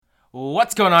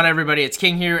What's going on, everybody? It's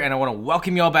King here, and I want to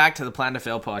welcome you all back to the Plan to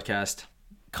Fail podcast.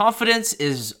 Confidence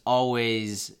is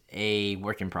always a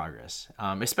work in progress,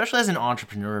 especially as an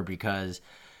entrepreneur, because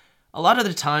a lot of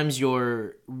the times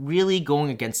you're really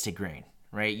going against the grain,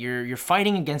 right? You're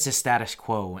fighting against the status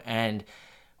quo, and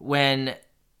when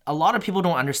a lot of people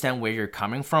don't understand where you're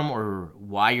coming from or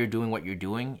why you're doing what you're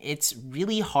doing, it's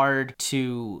really hard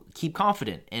to keep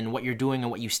confident in what you're doing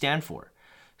and what you stand for.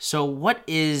 So what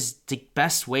is the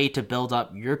best way to build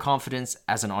up your confidence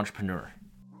as an entrepreneur?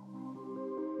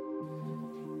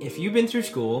 If you've been through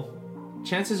school,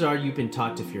 chances are you've been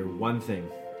taught to fear one thing.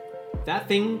 That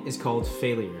thing is called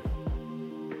failure.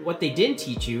 What they didn't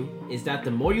teach you is that the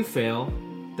more you fail,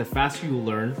 the faster you will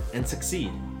learn and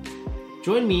succeed.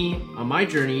 Join me on my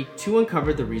journey to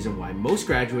uncover the reason why most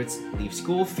graduates leave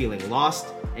school feeling lost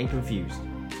and confused.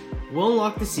 We'll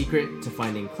unlock the secret to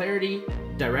finding clarity,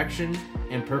 direction,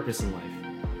 and purpose in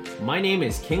life. My name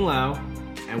is King Lau,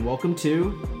 and welcome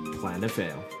to Plan to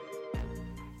Fail.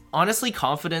 Honestly,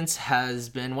 confidence has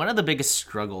been one of the biggest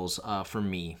struggles for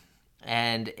me,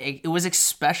 and it was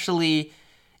especially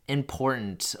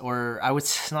important, or I would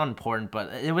say not important,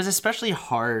 but it was especially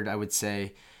hard, I would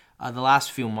say, the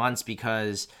last few months,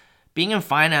 because being in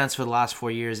finance for the last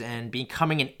 4 years and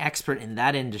becoming an expert in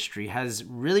that industry has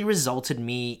really resulted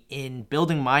me in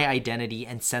building my identity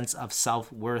and sense of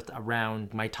self-worth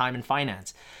around my time in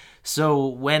finance. So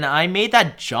when I made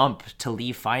that jump to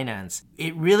leave finance,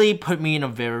 it really put me in a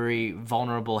very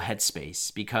vulnerable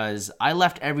headspace, because I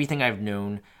left everything I've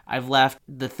known. I've left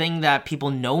the thing that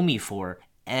people know me for,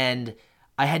 and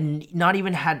I had not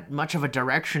even had much of a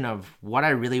direction of what I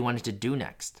really wanted to do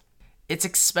next. It's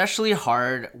especially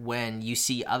hard when you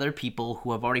see other people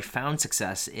who have already found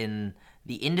success in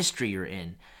the industry you're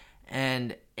in.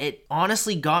 And it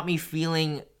honestly got me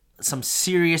feeling some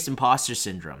serious imposter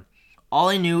syndrome. All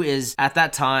I knew is at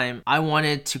that time, I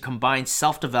wanted to combine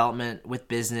self-development with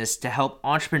business to help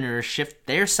entrepreneurs shift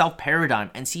their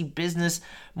self-paradigm and see business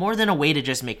more than a way to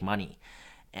just make money.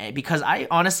 Because I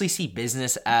honestly see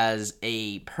business as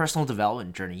a personal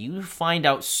development journey. You find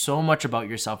out so much about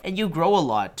yourself, and you grow a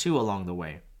lot too along the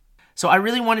way. So I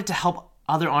really wanted to help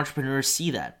other entrepreneurs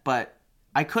see that, but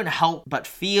I couldn't help but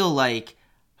feel like,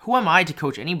 who am I to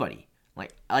coach anybody?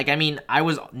 I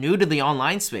was new to the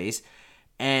online space,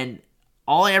 and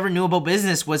all I ever knew about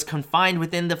business was confined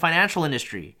within the financial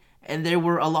industry. And there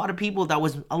were a lot of people that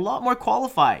was a lot more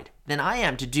qualified than I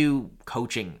am to do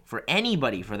coaching for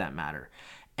anybody, for that matter.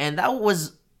 And that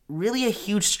was really a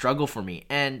huge struggle for me.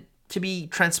 And to be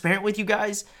transparent with you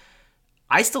guys,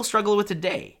 I still struggle with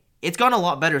today. It's gone a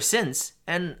lot better since,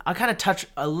 and I'll kind of touch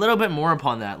a little bit more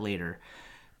upon that later.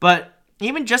 But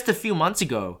even just a few months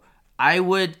ago, I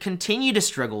would continue to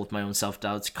struggle with my own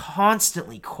self-doubts,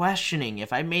 constantly questioning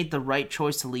if I made the right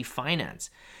choice to leave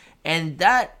finance. And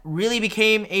that really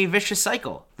became a vicious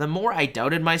cycle. The more I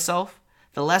doubted myself,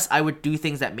 the less I would do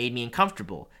things that made me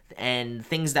uncomfortable and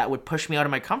things that would push me out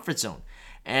of my comfort zone.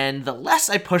 And the less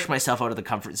I pushed myself out of the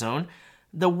comfort zone,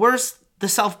 the worse the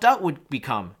self-doubt would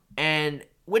become. And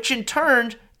which in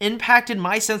turn impacted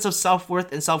my sense of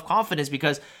self-worth and self-confidence,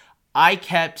 because I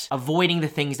kept avoiding the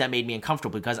things that made me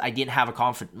uncomfortable because I didn't have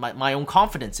my own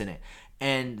confidence in it.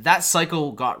 And that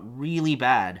cycle got really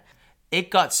bad. It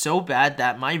got so bad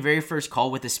that my very first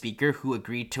call with the speaker who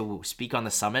agreed to speak on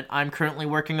the summit I'm currently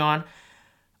working on,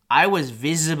 I was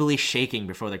visibly shaking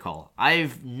before the call.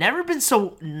 I've never been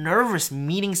so nervous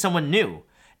meeting someone new.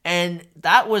 And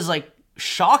that was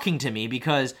shocking to me,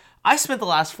 because I spent the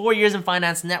last 4 years in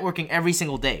finance networking every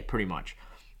single day, pretty much.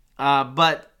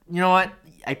 But you know what?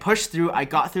 I pushed through. I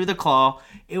got through the call.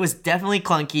 It was definitely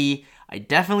clunky. I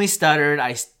definitely stuttered.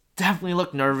 I definitely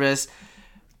looked nervous.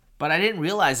 But I didn't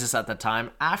realize this at the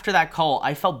time. After that call,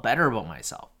 I felt better about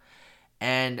myself.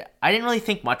 And I didn't really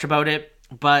think much about it,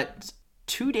 but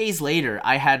 2 days later,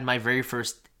 I had my very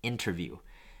first interview,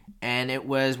 and it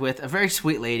was with a very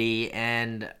sweet lady,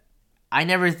 and I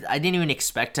didn't even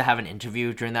expect to have an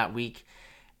interview during that week,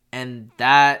 and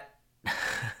that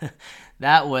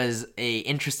that was a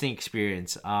interesting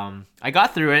experience. I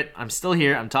got through it. I'm still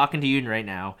here. I'm talking to you right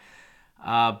now,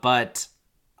 but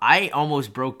I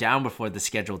almost broke down before the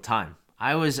scheduled time.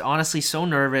 I was honestly so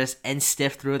nervous and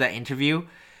stiff through that interview.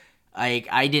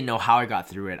 I didn't know how I got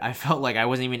through it. I felt like I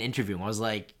wasn't even interviewing. I was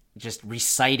just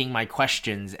reciting my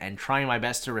questions and trying my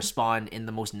best to respond in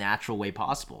the most natural way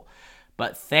possible.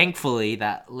 But thankfully,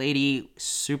 that lady,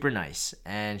 super nice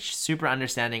and super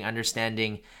understanding.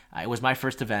 It was my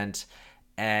first event,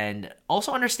 and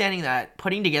also understanding that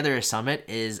putting together a summit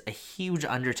is a huge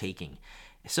undertaking.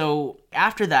 So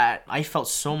after that, I felt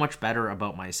so much better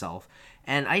about myself,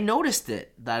 and I noticed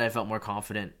that I felt more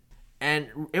confident.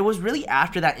 And it was really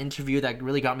after that interview that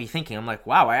really got me thinking. I'm like,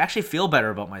 wow, I actually feel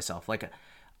better about myself. Like,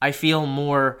 I feel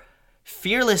more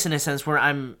fearless in a sense where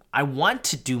I want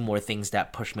to do more things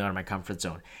that push me out of my comfort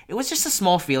zone. It was just a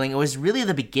small feeling. It was really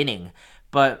the beginning,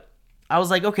 but I was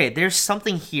like, okay, there's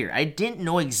something here. I didn't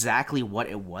know exactly what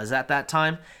it was at that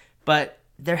time, but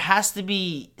there has to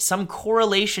be some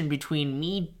correlation between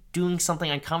me doing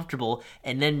something uncomfortable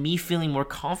and then me feeling more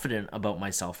confident about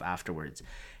myself afterwards.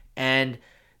 And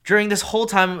during this whole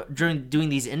time, during doing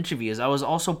these interviews, I was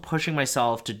also pushing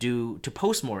myself to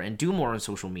post more and do more on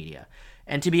social media.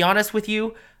 And to be honest with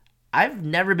you, I've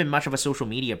never been much of a social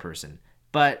media person,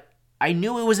 but I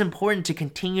knew it was important to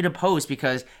continue to post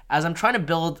because as I'm trying to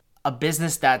build a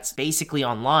business that's basically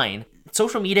online,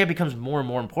 social media becomes more and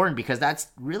more important because that's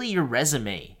really your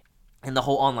resume in the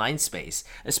whole online space,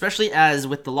 especially as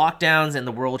with the lockdowns and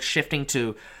the world shifting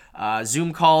to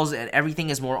Zoom calls and everything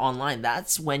is more online.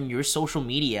 That's when your social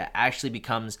media actually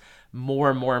becomes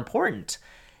more and more important.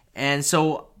 And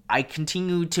so I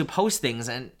continued to post things,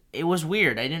 and it was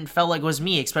weird. I didn't feel like it was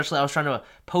me, especially I was trying to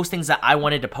post things that I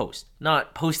wanted to post,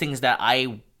 not post things that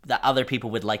other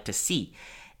people would like to see.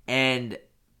 And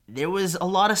there was a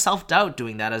lot of self-doubt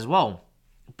doing that as well.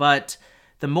 But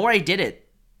the more I did it,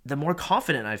 the more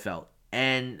confident I felt.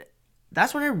 And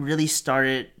that's when I really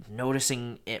started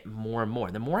noticing it more and more.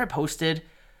 The more I posted,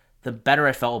 the better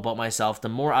I felt about myself, the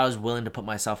more I was willing to put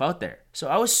myself out there. So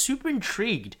I was super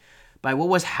intrigued by what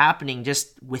was happening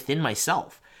just within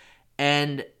myself.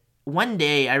 And one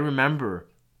day I remember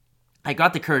I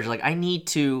got the courage, like I need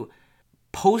to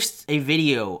post a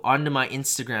video onto my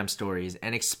Instagram stories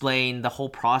and explain the whole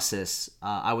process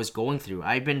I was going through.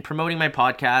 I've been promoting my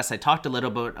podcast. I talked a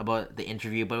little bit about the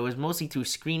interview, but it was mostly through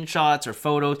screenshots or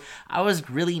photos. I was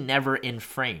really never in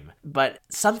frame. But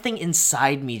something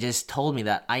inside me just told me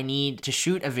that I need to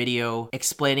shoot a video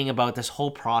explaining about this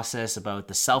whole process, about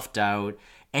the self-doubt,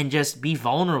 and just be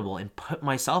vulnerable and put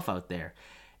myself out there.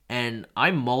 And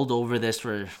I mulled over this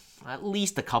for at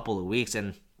least a couple of weeks,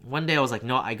 and one day I was like,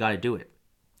 no, I gotta do it.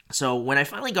 So when I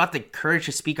finally got the courage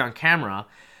to speak on camera,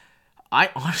 I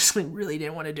honestly really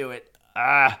didn't want to do it.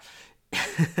 I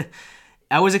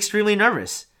was extremely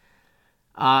nervous.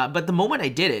 But the moment I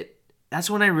did it, that's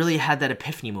when I really had that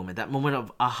epiphany moment, that moment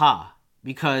of aha.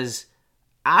 Because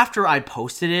after I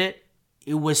posted it,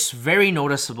 it was very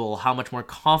noticeable how much more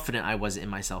confident I was in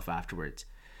myself afterwards.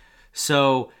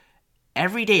 So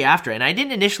every day after, and I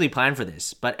didn't initially plan for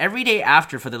this, but every day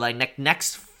after for the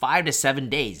next 5 to 7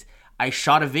 days, I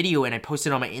shot a video and I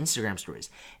posted on my Instagram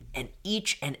stories. And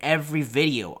each and every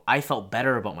video, I felt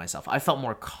better about myself. I felt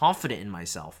more confident in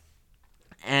myself.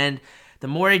 And the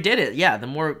more I did it, the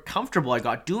more comfortable I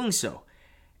got doing so.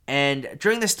 And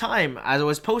during this time, as I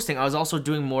was posting, I was also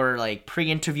doing more like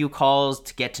pre-interview calls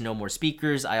to get to know more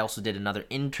speakers. I also did another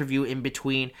interview in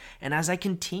between. And as I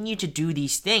continued to do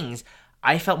these things,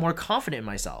 I felt more confident in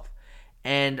myself.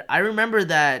 And I remember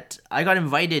that I got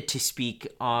invited to speak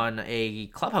on a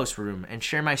Clubhouse room and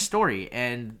share my story.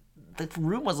 And the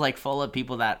room was like full of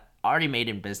people that already made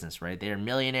in business, right? They're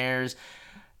millionaires.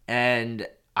 And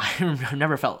I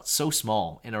never felt so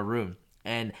small in a room.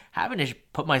 And having to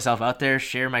put myself out there,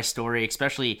 share my story,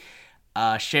 especially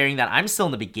sharing that I'm still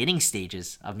in the beginning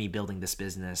stages of me building this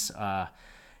business.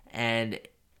 And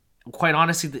quite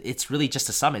honestly, it's really just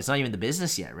a summit. It's not even the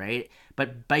business yet, right?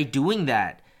 But by doing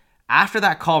that, after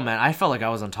that call, man, I felt like I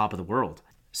was on top of the world.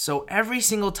 So every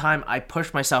single time I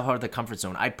pushed myself out of the comfort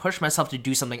zone, I pushed myself to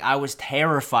do something I was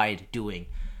terrified doing,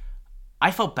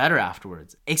 I felt better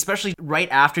afterwards. Especially right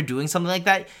after doing something like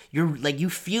that, you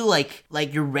feel like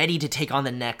you're ready to take on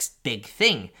the next big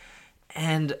thing.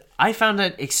 And I found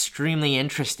that extremely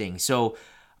interesting. So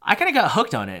I kind of got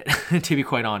hooked on it, to be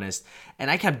quite honest. And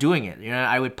I kept doing it.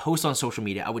 I would post on social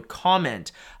media. I would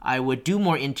comment. I would do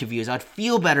more interviews. I'd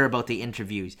feel better about the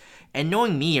interviews. And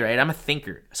knowing me, right, I'm a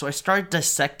thinker. So I started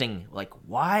dissecting,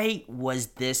 why was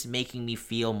this making me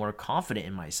feel more confident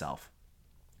in myself?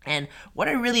 And what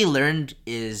I really learned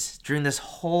is during this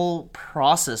whole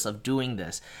process of doing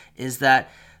this is that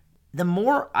the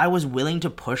more I was willing to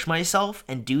push myself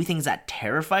and do things that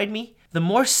terrified me, the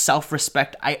more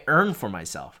self-respect I earned for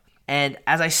myself. And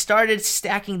as I started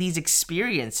stacking these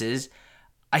experiences,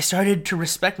 I started to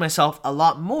respect myself a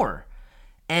lot more.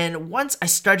 And once I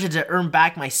started to earn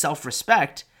back my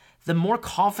self-respect, the more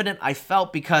confident I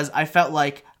felt because I felt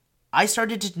like I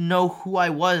started to know who I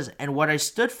was and what I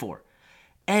stood for.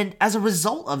 And as a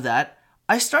result of that,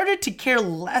 I started to care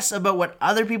less about what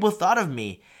other people thought of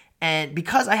me. And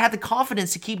because I had the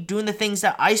confidence to keep doing the things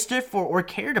that I stood for or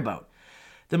cared about.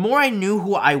 The more I knew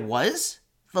who I was,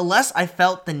 the less I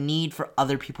felt the need for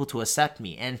other people to accept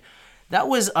me. And that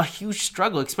was a huge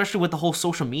struggle, especially with the whole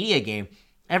social media game.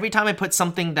 Every time I put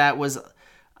something that was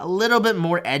a little bit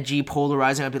more edgy,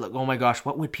 polarizing, I'd be like, oh my gosh,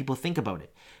 what would people think about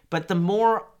it? But the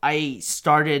more I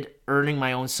started earning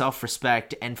my own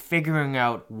self-respect and figuring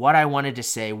out what I wanted to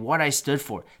say, what I stood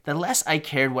for, the less I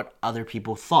cared what other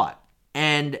people thought.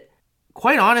 And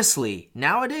quite honestly,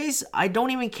 nowadays, I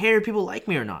don't even care if people like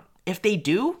me or not. If they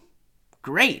do,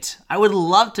 great. I would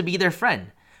love to be their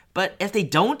friend. But if they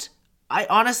don't, I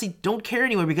honestly don't care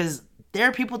anymore, because there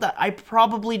are people that I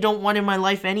probably don't want in my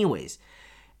life anyways.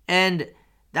 And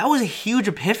that was a huge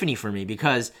epiphany for me,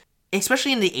 because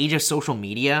especially in the age of social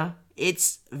media,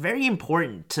 it's very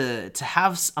important to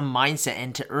have a mindset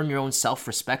and to earn your own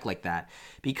self-respect like that,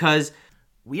 because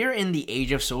we're in the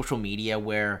age of social media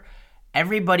where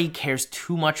everybody cares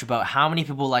too much about how many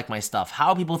people like my stuff,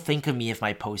 how people think of me if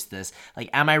I post this. Like,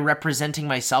 am I representing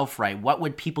myself right? What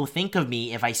would people think of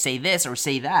me if I say this or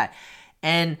say that?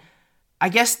 And I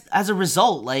guess as a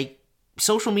result, like,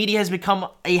 social media has become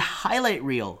a highlight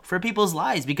reel for people's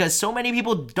lives, because so many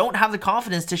people don't have the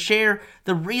confidence to share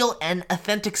the real and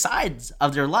authentic sides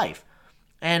of their life.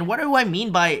 And what do I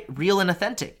mean by real and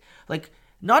authentic? Like,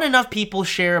 not enough people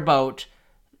share about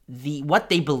what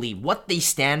they believe, what they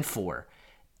stand for,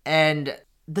 and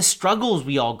the struggles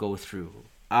we all go through.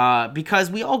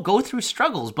 Because we all go through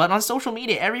struggles, but on social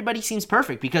media, everybody seems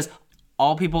perfect, because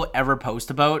all people ever post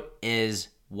about is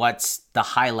what's the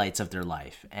highlights of their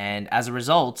life. And as a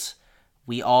result,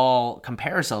 we all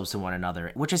compare ourselves to one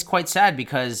another, which is quite sad,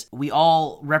 because we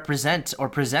all represent or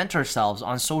present ourselves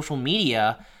on social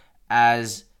media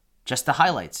as just the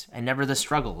highlights and never the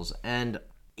struggles. And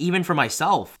even for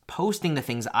myself, posting the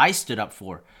things I stood up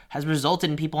for has resulted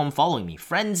in people unfollowing me.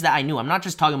 Friends that I knew, I'm not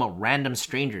just talking about random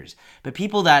strangers, but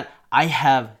people that I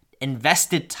have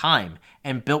invested time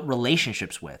and built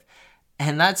relationships with.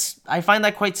 And I find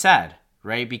that quite sad,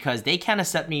 right? Because they can't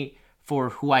accept me for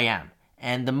who I am.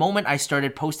 And the moment I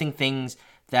started posting things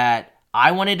that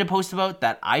I wanted to post about,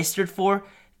 that I stood for,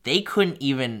 they couldn't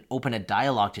even open a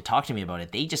dialogue to talk to me about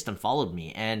it. They just unfollowed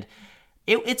me. And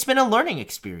it's been a learning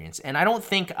experience. And I don't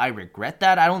think I regret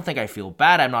that. I don't think I feel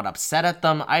bad. I'm not upset at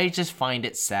them. I just find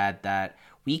it sad that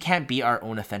we can't be our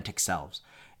own authentic selves.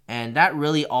 And that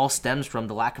really all stems from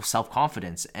the lack of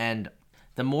self-confidence. And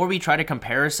the more we try to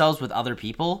compare ourselves with other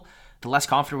people, the less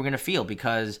confident we're going to feel,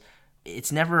 because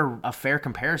it's never a fair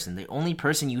comparison. The only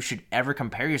person you should ever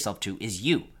compare yourself to is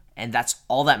you. And that's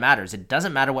all that matters. It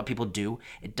doesn't matter what people do.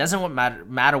 It doesn't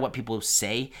matter what people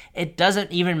say. It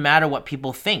doesn't even matter what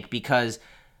people think, because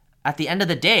at the end of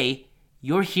the day,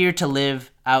 you're here to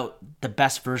live out the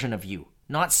best version of you,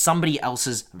 not somebody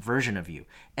else's version of you.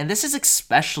 And this is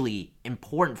especially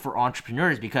important for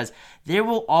entrepreneurs, because there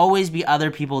will always be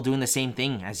other people doing the same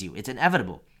thing as you. It's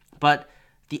inevitable. But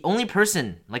the only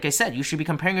person, like I said, you should be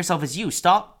comparing yourself as you.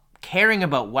 Stop caring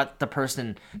about what the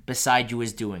person beside you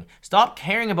is doing. Stop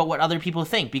caring about what other people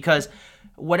think, because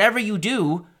whatever you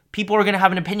do, people are going to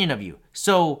have an opinion of you.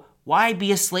 So why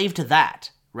be a slave to that,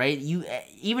 right?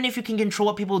 Even if you can control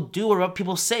what people do or what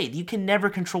people say, you can never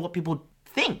control what people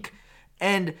think.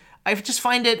 And I just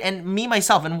find it, and me,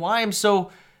 myself, and why I'm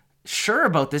so sure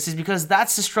about this is because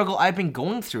that's the struggle I've been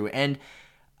going through. And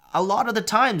a lot of the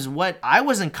times, what I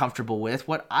wasn't comfortable with,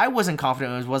 what I wasn't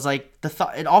confident with, was like the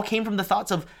thought. It all came from the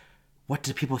thoughts of, what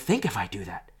do people think if I do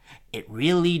that? It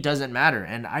really doesn't matter.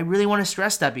 And I really want to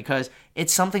stress that, because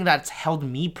it's something that's held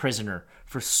me prisoner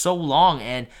for so long.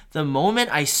 And the moment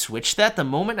I switched that, the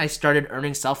moment I started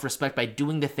earning self-respect by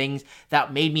doing the things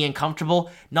that made me uncomfortable,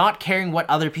 not caring what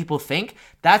other people think,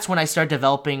 that's when I started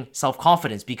developing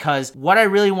self-confidence. Because what I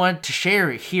really want to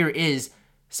share here is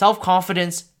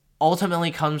self-confidence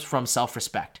ultimately comes from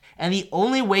self-respect. And the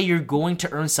only way you're going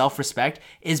to earn self-respect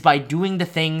is by doing the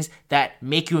things that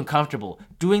make you uncomfortable,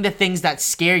 doing the things that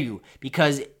scare you.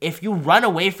 Because if you run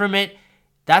away from it,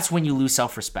 that's when you lose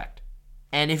self-respect.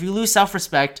 And if you lose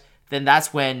self-respect, then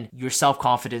that's when your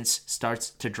self-confidence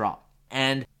starts to drop.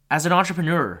 And as an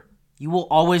entrepreneur, you will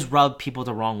always rub people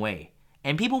the wrong way.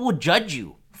 And people will judge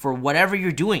you for whatever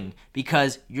you're doing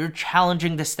because you're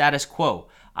challenging the status quo.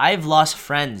 I've lost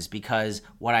friends because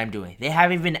what I'm doing. They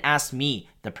haven't even asked me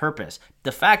the purpose.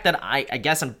 The fact that I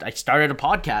started a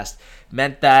podcast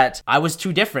meant that I was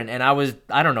too different, and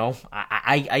I don't know.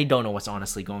 I don't know what's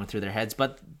honestly going through their heads,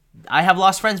 but I have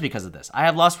lost friends because of this. I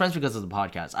have lost friends because of the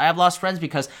podcast. I have lost friends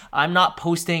because I'm not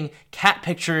posting cat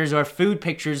pictures or food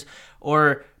pictures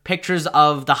or pictures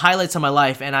of the highlights of my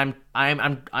life, and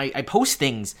I post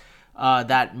things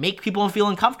that make people feel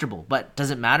uncomfortable, but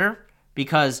doesn't matter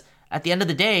because at the end of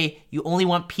the day, you only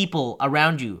want people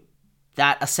around you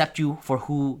that accept you for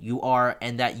who you are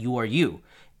and that you are you.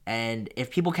 And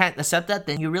if people can't accept that,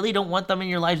 then you really don't want them in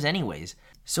your lives anyways.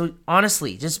 So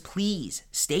honestly, just please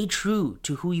stay true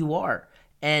to who you are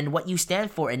and what you stand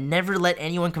for, and never let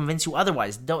anyone convince you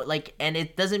otherwise. And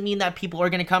it doesn't mean that people are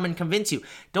going to come and convince you.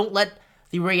 Don't let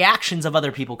the reactions of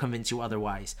other people convince you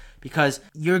otherwise, because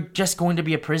you're just going to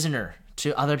be a prisoner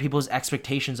to other people's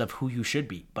expectations of who you should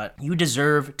be. But you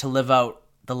deserve to live out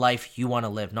the life you want to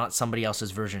live, not somebody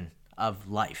else's version of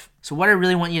life. So what I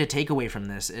really want you to take away from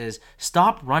this is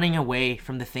stop running away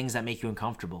from the things that make you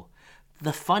uncomfortable.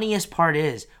 The funniest part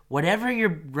is, whatever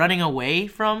you're running away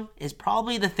from is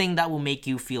probably the thing that will make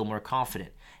you feel more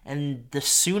confident. And the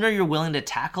sooner you're willing to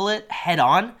tackle it head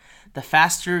on, the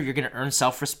faster you're going to earn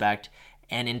self-respect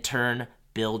and in turn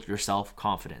build your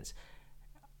self-confidence.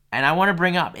 And I want to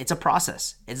bring up, it's a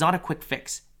process. It's not a quick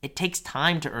fix. It takes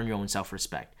time to earn your own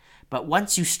self-respect. But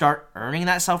once you start earning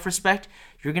that self-respect,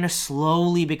 you're going to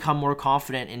slowly become more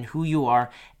confident in who you are.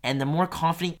 And the more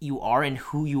confident you are in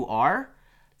who you are,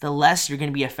 the less you're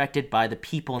going to be affected by the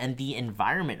people and the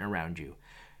environment around you.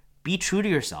 Be true to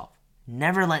yourself.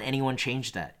 Never let anyone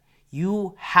change that.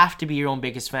 You have to be your own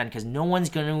biggest fan, because no one's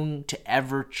going to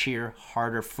ever cheer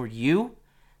harder for you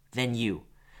than you.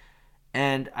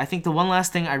 And I think the one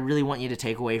last thing I really want you to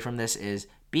take away from this is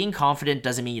being confident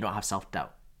doesn't mean you don't have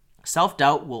self-doubt.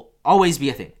 Self-doubt will always be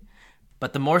a thing.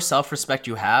 But the more self-respect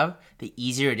you have, the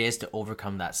easier it is to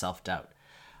overcome that self-doubt.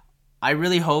 I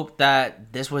really hope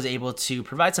that this was able to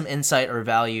provide some insight or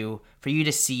value for you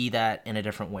to see that in a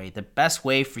different way. The best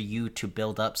way for you to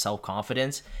build up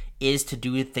self-confidence is to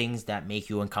do things that make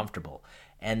you uncomfortable.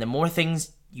 And the more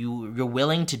things you're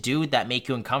willing to do that make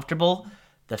you uncomfortable,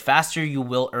 the faster you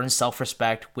will earn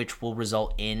self-respect, which will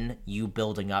result in you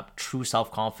building up true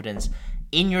self-confidence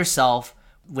in yourself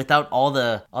without all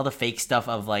the fake stuff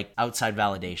of like outside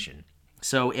validation.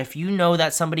 So if you know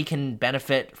that somebody can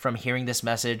benefit from hearing this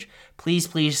message,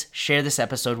 please share this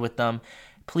episode with them.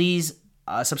 Please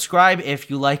subscribe if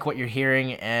you like what you're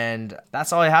hearing. And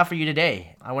that's all I have for you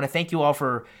today. I want to thank you all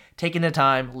for taking the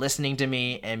time, listening to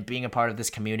me, and being a part of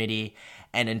this community.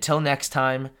 And until next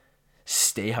time,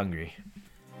 stay hungry.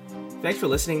 Thanks for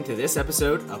listening to this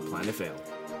episode of Plan to Fail.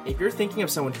 If you're thinking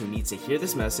of someone who needs to hear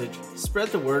this message, spread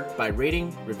the word by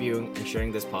rating, reviewing, and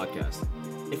sharing this podcast.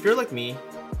 If you're like me,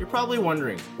 you're probably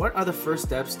wondering, what are the first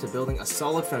steps to building a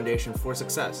solid foundation for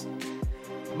success?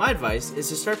 My advice is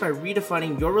to start by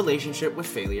redefining your relationship with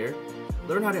failure,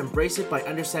 learn how to embrace it by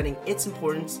understanding its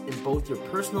importance in both your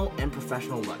personal and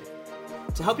professional life.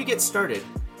 To help you get started,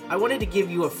 I wanted to give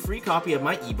you a free copy of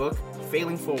my ebook,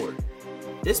 Failing Forward.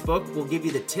 This book will give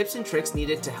you the tips and tricks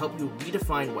needed to help you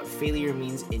redefine what failure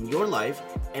means in your life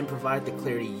and provide the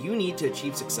clarity you need to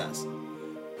achieve success.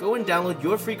 Go and download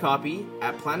your free copy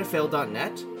at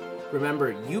plantofail.net.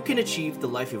 Remember, you can achieve the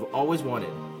life you've always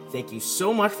wanted. Thank you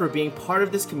so much for being part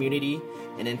of this community,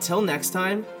 and until next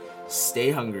time,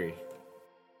 stay hungry.